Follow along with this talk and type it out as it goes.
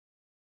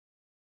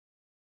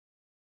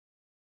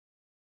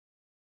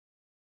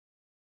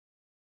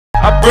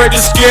I break the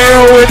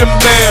scale with them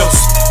bells.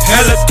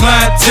 Hella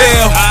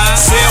clientele.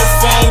 Cell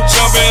phone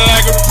jumping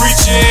like a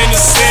preacher in the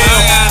cell.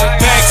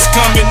 Packs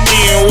coming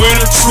in with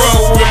a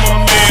truck with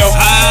my mail.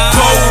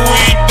 Cold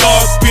weed,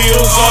 dog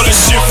pills, all this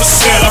shit for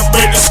sale. I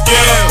break the scale,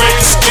 I break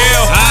the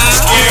scale.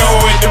 Scale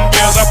with them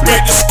bells. I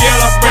break the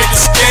scale, I break the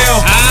scale.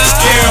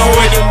 Scale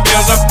with them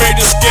bells. I break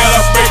the scale,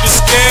 I break the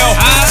scale.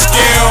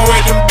 Scale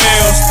with them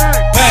bells.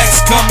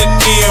 Packs coming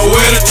in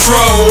with a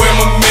truck with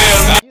my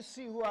mail. You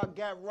see who I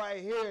got right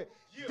here?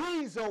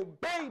 Diesel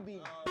Baby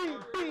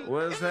BBE.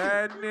 What's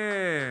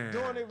happening?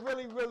 Doing it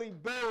really, really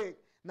big.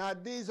 Now,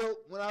 Diesel,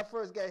 when I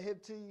first got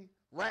hip to you,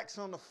 racks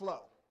on the flow.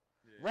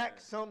 Yeah.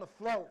 Racks on the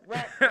flow.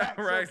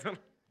 Racks on.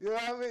 You know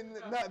what I mean?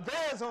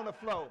 Bands on the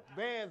flow.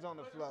 Bands on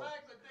the flow.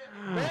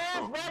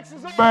 Racks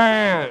is on the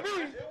flow.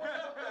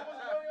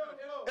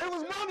 It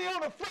was money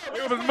on the flow.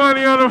 It was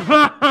money on the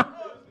floor.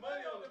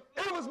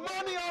 It was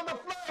money on the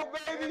flow,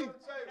 baby.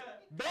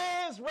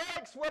 Bands,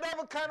 racks,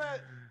 whatever kind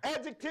of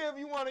adjective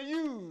you want to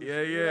use.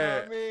 Yeah, you know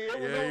what I mean? It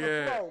was on the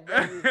flow,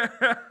 baby.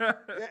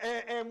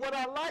 and what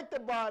I liked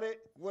about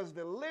it was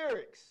the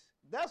lyrics.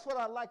 That's what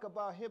I like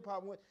about hip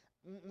hop.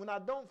 When I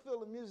don't feel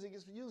the music,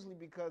 it's usually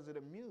because of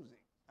the music.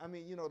 I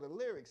mean, you know, the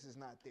lyrics is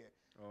not there.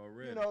 Oh,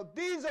 really? You know,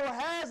 Diesel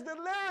has the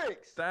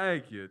lyrics.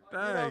 Thank you.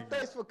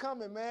 Thanks for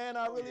coming, man.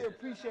 I really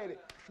appreciate it.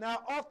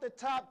 Now, off the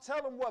top,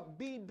 tell them what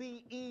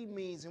BBE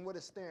means and what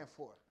it stands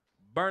for.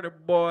 Burner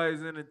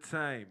Boys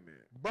Entertainment.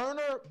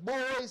 Burner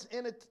Boys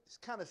Entertainment. It's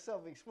kind of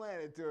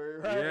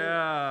self-explanatory, right?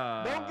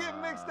 Yeah. Don't get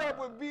mixed up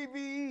with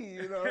BBE,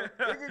 you know. It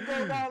could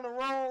go down the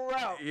wrong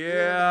route.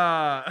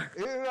 Yeah.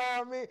 You know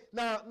what I mean?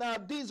 Now,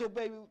 Diesel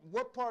Baby,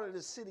 what part of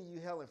the city you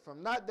hailing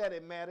from? Not that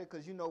it matters,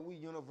 because, you know, we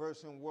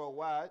universal and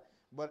worldwide.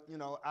 But, you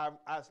know, I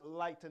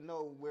like to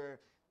know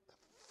where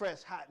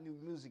fresh, hot new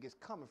music is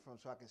coming from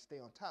so I can stay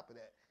on top of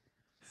that.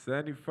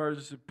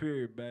 71st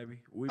Superior, baby.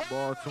 We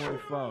ball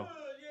 24.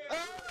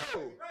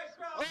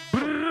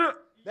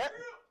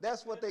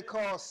 That's what they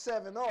call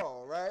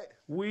 7-all, right?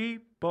 We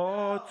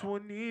ball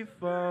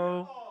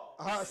 24.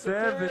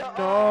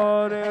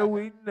 7-all that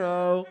we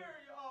know.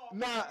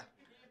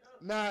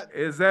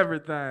 It's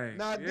everything.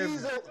 Now,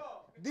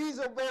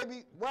 Diesel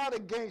Baby, why the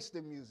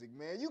gangster music,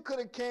 man? You could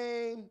have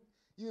came,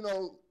 you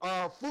know,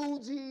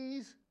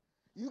 Fugees.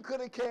 You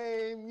could have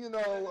came, you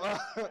know,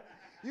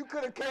 you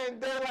could have came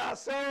De La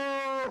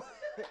Soul.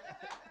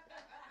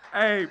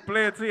 Hey,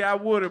 Playa T, I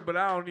would have, but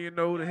I don't even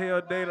know who the hell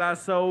De La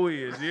Soul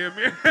is. You hear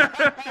me?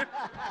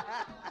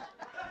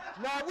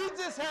 Now, we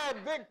just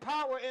had Big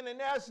Power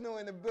International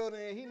in the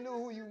building, and he knew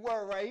who you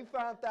were, right? He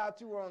found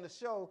out you were on the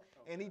show,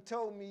 and he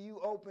told me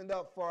you opened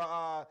up for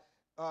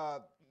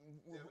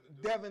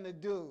Devin the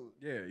Dude.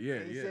 Yeah.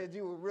 And he said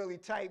you were really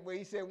tight, but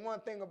he said one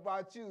thing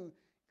about you,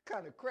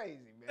 kind of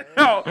crazy, man.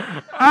 Oh,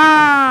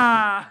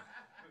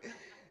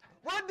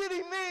 What did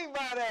he mean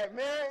by that,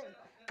 man?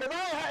 Because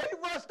he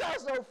rushed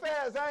out so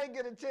fast, I didn't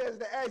get a chance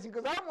to ask you,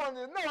 because I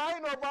wanted to know. I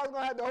didn't know if I was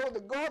going to have to hold the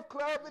golf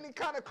club any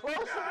kind of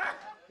closer,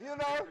 you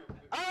know?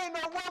 I didn't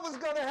know what was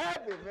going to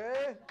happen,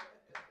 man,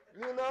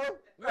 you know?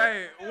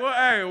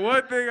 Hey,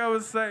 one thing I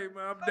would say,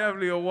 man, I'm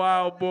definitely a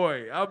wild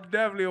boy.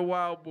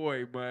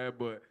 Man,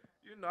 but,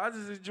 you know, I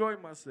just enjoy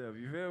myself,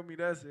 you feel me?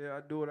 That's it.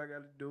 I do what I got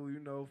to do, you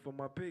know, for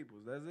my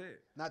peoples. That's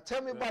it. Now,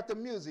 tell me about the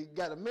music. You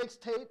got a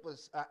mixtape,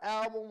 an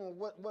album,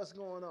 or what's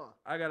going on?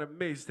 I got a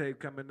mixtape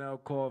coming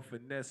out called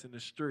Finesse in the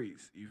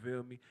Streets, you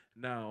feel me?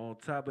 Now, on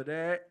top of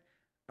that,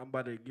 I'm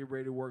about to get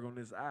ready to work on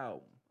this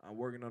album. I'm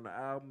working on the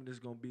album. It's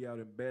going to be out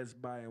in Best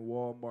Buy and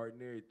Walmart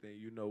and everything,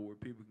 you know, where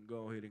people can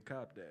go ahead and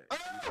cop that.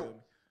 You feel me?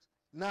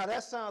 Now,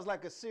 that sounds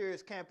like a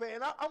serious campaign.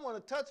 And I want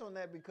to touch on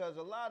that because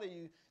a lot of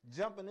you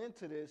jumping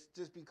into this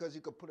just because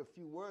you could put a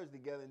few words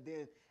together. And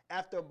then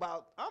after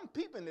I'm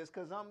peeping this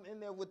because I'm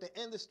in there with the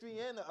industry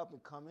and the up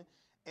and coming.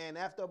 And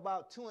after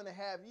about 2.5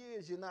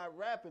 years, you're not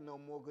rapping no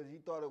more because you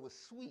thought it was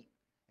sweet.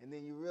 And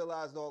then you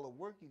realized all the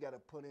work you got to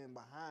put in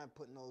behind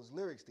putting those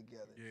lyrics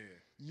together.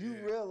 You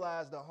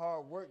realize the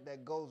hard work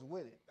that goes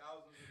with it.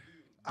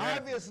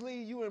 Obviously,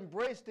 you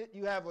embraced it.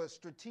 You have a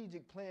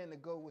strategic plan to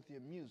go with your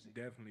music.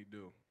 Definitely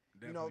do.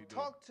 You know,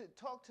 talk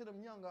to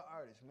them younger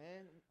artists,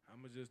 man.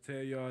 I'm going to just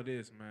tell y'all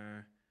this,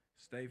 man.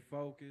 Stay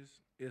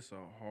focused. It's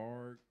a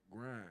hard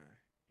grind.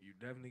 You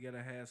definitely got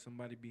to have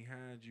somebody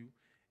behind you.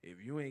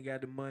 If you ain't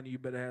got the money, you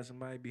better have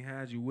somebody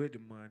behind you with the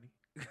money.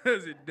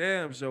 Because it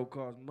damn sure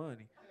costs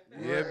money.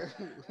 Yeah.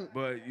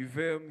 But you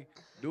feel me?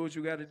 Do what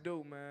you got to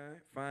do,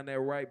 man. Find that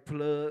right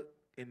plug.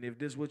 And if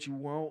this what you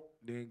want,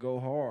 then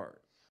go hard.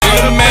 I'm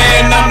the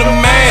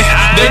man.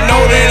 They know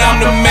that I'm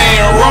the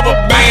man. Rubber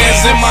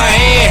bands in my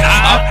hand.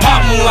 I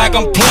pop them like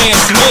I'm playing.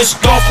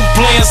 Switched off from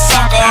playing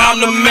soccer. I'm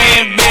the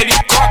man, baby.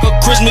 Crocker.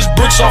 Christmas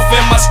bricks off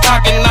in my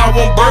stocking. I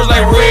want birds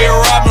like Red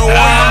Robin.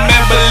 Where I'm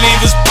at,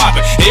 believe it's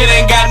popping. It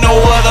ain't got no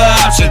other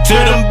option. To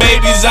them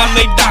babies, I'm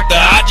they doctor.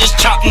 I just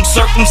chop them,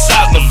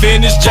 circumcise them.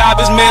 Finish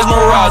job is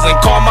mesmerizing.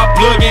 Call my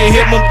plug and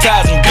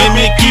hypnotize them. Give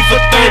me a key for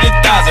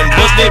 30,000.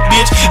 Bust that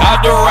bitch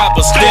out the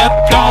rapper.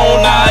 Stepped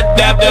on, I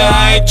adapted.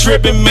 I ain't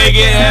tripping, make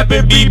it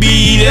happen.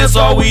 BBE, that's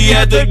all we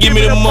had to. Give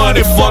me the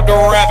money, fuck the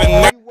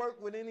rapping.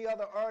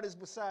 artists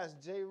besides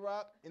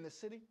J-Rock in the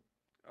city?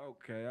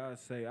 Okay, I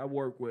say I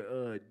work with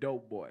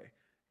Dope Boy.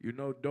 You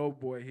know Dope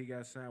Boy, he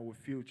got signed with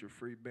Future,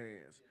 Free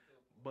Bands.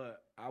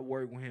 But I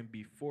worked with him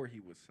before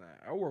he was signed.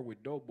 I worked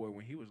with Dope Boy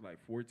when he was like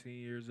 14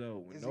 years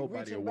old. When Is nobody he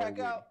worked reaching with back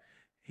him. out?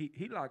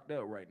 He locked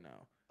up right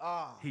now.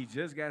 Ah. He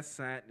just got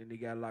signed and he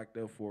got locked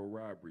up for a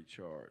robbery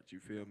charge. You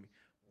feel me?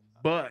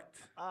 But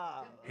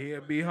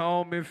he'll be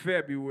home in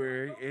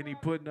February and he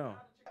putting on.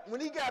 When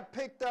he got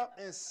picked up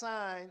and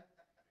signed,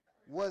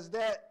 was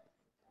that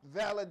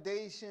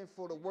validation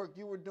for the work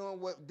you were doing?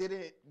 What did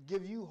it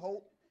give you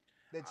hope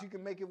that you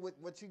can make it with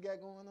what you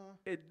got going on?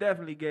 It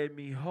definitely gave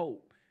me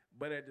hope.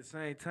 But at the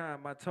same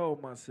time, I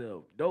told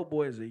myself, Dope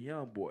Boy is a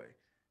young boy.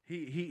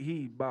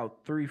 He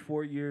about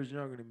 3-4 years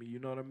younger than me, you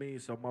know what I mean?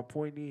 So my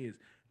point is,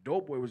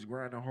 Dope Boy was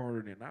grinding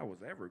harder than I was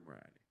ever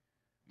grinding.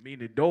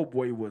 Meaning Dope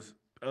Boy was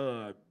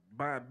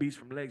buying beats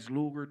from Lex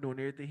Luger, doing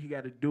everything he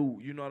got to do,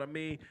 you know what I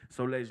mean?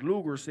 So Lex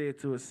Luger said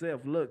to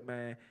himself, look,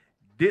 man,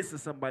 this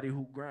is somebody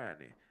who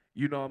grinding.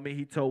 You know what I mean?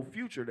 He told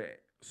Future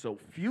that. So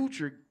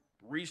Future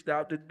reached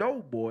out to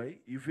Dope Boy,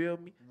 you feel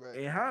me? Right.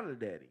 And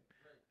hollered at him.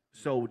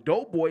 So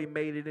Dope Boy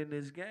made it in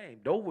this game.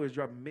 Dope Boy is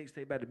dropping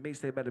mixtape after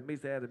mixtape after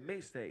mixtape after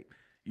mixtape.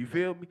 You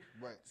feel me?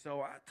 Right.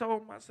 So I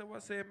told myself, I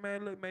said,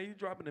 man, look, man, you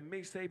dropping a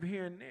mixtape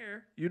here and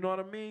there. You know what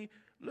I mean?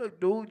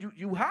 Look, dude,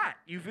 you hot.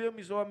 You feel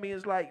me? So I mean,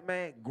 it's like,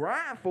 man,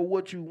 grind for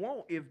what you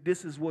want if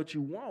this is what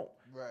you want.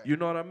 Right. You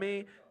know what I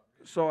mean?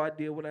 So I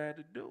did what I had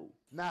to do.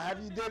 Now,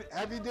 have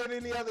you done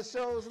any other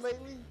shows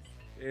lately?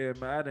 Yeah,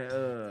 man,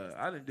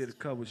 I done did a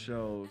couple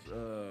shows.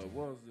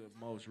 What was the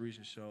most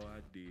recent show I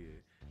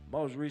did?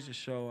 Most recent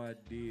show I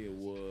did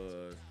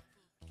was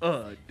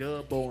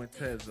Dubbo and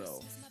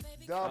Tezzo.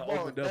 Dubbo, I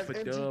opened up for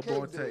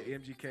Dubbo and MGK Tezzo,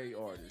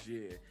 MGK artists,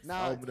 yeah.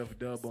 Now, I opened up for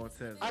Dubbo and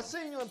Tezzo. I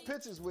seen you in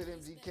pictures with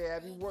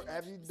MGK.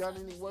 Have you done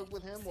any work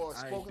with him or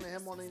spoken to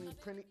him on any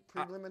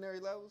preliminary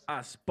levels?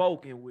 I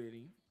spoken with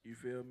him, you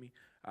feel me?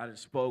 I done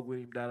spoke with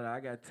him. I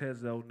got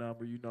Tezzo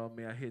number, you know what I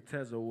mean? I hit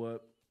Tezzo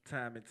up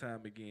time and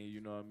time again,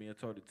 you know what I mean? I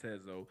told the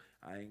Tezzo,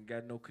 I ain't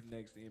got no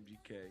connects to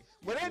MGK.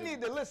 Well, they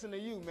need to listen to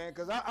you, man,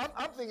 because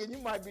I'm thinking you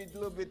might be a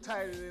little bit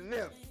tighter than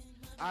them.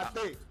 I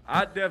think.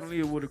 I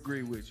definitely would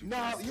agree with you. No,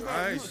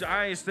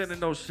 I ain't sending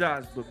no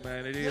shots, but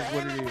man, it is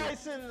what it is. Ain't nobody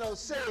sending no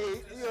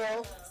shade, you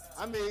know.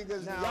 I mean,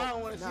 because y'all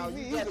don't want to see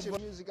me. You got your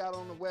music out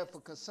on the web for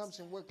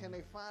consumption. Where can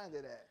they find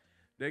it at?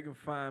 They can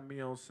find me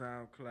on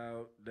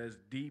SoundCloud. That's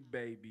Diesel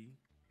Baby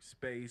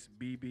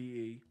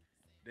BBE.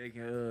 They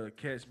can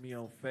catch me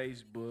on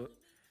Facebook.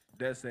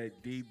 That's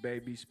at Diesel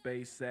Baby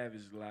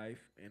Savage Life.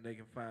 And they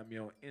can find me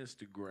on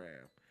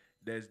Instagram.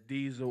 That's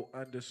Diesel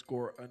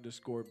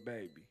 __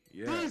 baby.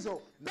 Yeah.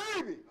 Diesel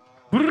Baby.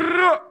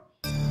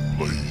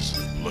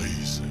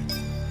 Blazing.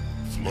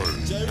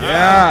 Flame.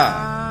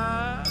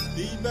 Yeah.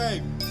 D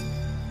Baby.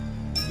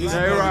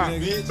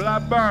 J-Rock.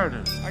 Black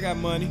Burner. I got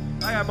money.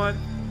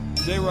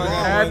 J-Rock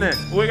got money.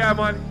 We got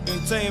money.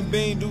 And Tay and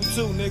Bean do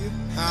too, nigga.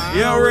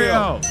 Yo,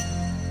 Rio.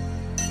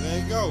 There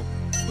you go.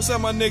 What's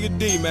up, my nigga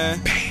D,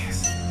 man?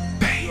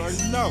 You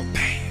already know.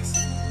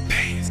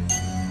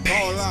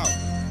 All out.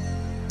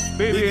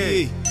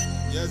 BBE.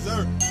 Yes,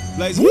 sir.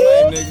 Blazing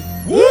flame, nigga.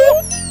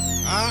 Whoop.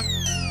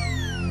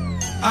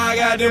 I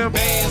got them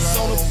bands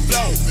on the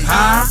floor.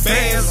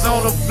 Bands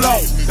on the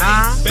floor.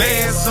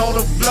 Bands on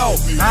the floor.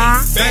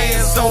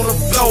 Bands on the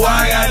floor. I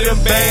got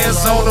them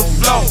bands on the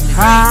floor.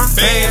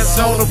 Bands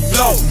on the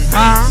floor.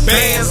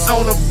 Bands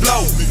on the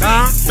floor.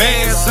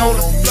 Bands on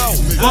the floor.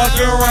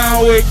 Fucking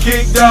around with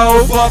kick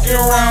dogs. Fucking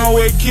around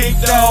with kick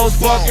dogs.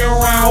 Fucking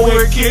around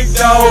with kick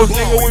dogs.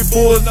 Nigga, we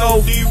pull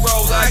no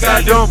D-rolls. I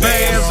got them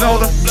bands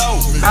on the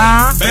floor.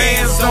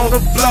 Bands on the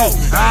floor.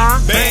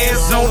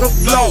 Bands on the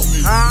floor.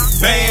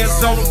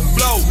 Bands on the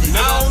floor.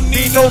 I don't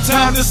need no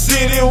time to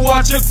sit and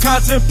watch or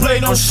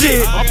contemplate on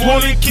shit. I'm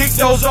pulling kick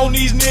those on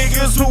these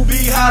niggas who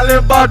be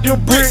hollering about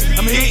them bricks.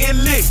 I'm hitting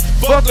licks.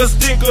 Fuck a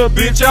sticker,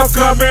 bitch. I'm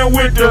coming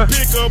with the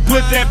picker.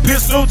 Put that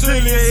pistol to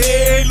his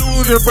head.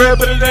 Lose the bread,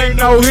 but it ain't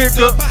no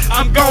hiccup.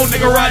 I'm gone,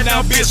 nigga, right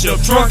now,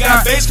 Bishop. Trunk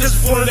got bass, cause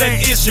full of that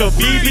issue.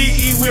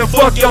 BBE will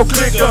fuck your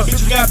click up.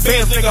 Bitch, you got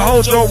bands, nigga,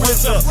 hold your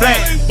wrist up. Flat,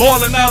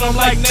 ballin' out, I'm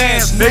like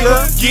Nash,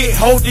 nigga. Get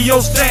hold to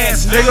your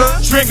stance, nigga.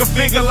 Trigger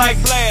finger like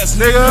blast,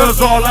 nigga. Cause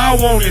all I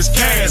want is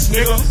cash,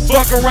 nigga.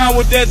 Fuck around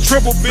with that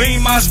triple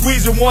beam. I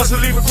squeeze it once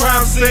and leave a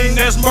crime scene.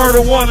 That's murder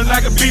one and I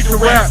can beat the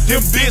rap.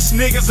 Them bitch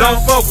niggas don't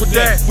fuck with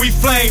that. We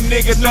flame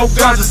niggas, no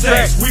ganja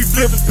sacks. We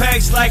flippin'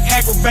 packs like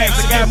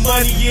acrobats. I got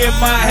money in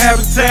my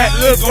habitat.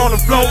 Look on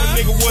the floor,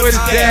 nigga, what is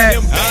that?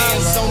 Them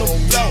bands on the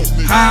floor.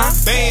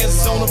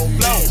 Bands on the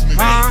floor.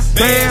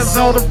 Bands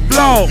on the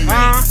floor.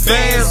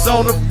 Bands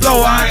on the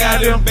floor. I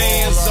got them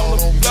bands on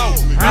the floor.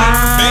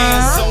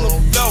 Bands on the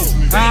floor.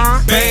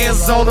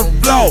 Bands on the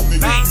floor.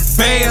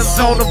 Bands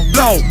on the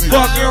floor.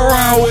 Fucking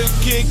around with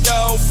kick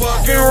dogs.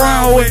 Fucking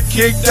around with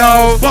kick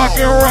dogs.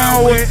 Fucking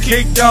around with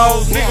kick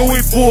dogs. Nigga,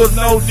 we pull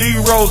no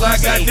D-rolls. I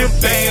got them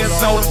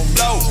bands on the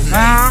floor.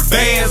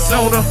 Bands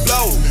on the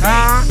floor.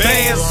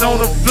 Bands on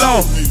the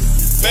floor.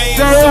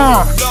 Bands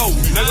on the floor.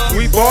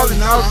 We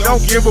ballin' out,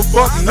 don't give a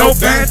fuck, no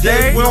bad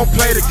day. We don't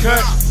play the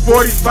cut.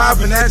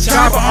 45 and that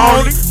chopper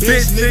on it.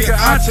 Bitch nigga,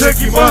 I took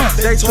him up.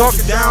 They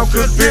talking down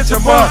cause bitch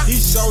I'm up. He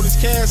showed his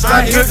cash.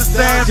 I hit the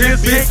stand,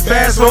 his big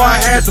fast, so I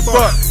had to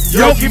fuck.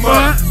 Yoke him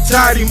up,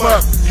 tied him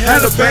up.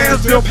 Hella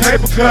bands, bill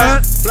paper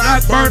cut.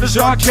 Block burners,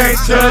 y'all can't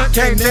touch.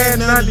 Can't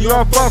none of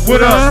y'all fuck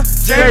with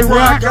us.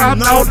 J-Rock,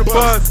 I'm on the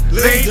bus.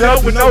 Leaned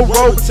up with no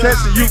road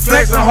protection. You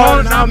flexing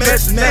hard and I'm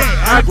messing that.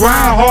 I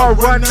grind hard,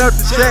 running up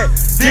the check.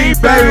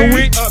 D-Baby,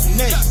 we Up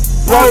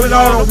next. rolling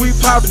on, we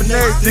poppin'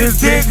 next.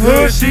 This big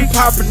hood, she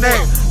poppin'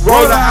 next.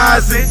 Roll her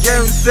eyes and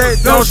get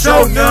set. Don't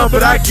show none,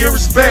 but I get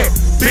respect.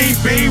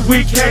 BB,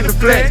 we can't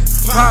deflect.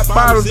 Pop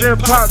bottles and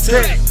pop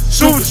tech.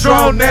 Super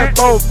strong, that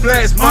both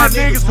flex. My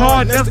niggas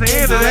hard, that's the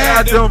end of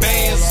that.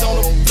 Bands on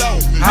the floor,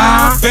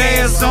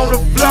 Bands on the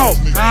floor,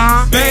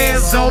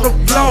 bands on the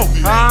floor,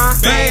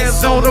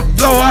 bands on the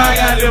floor. I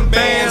got them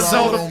bands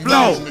on the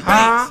floor,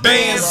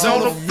 bands on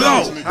the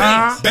floor,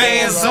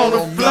 bands on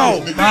the floor,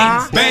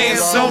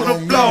 bands on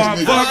the floor.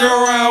 I fuck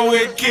around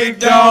with kick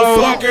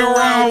dogs, fuck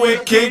around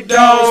with kick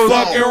dogs,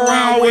 fuck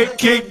around with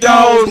kick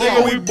dogs.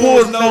 Nigga, we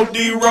bulls, no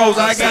D-Rose.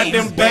 I got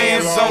them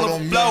bands on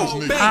the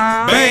floor,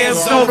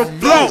 bands on the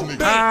floor,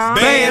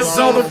 bands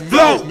on the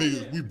floor,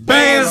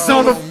 bands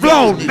on the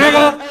floor,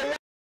 nigga.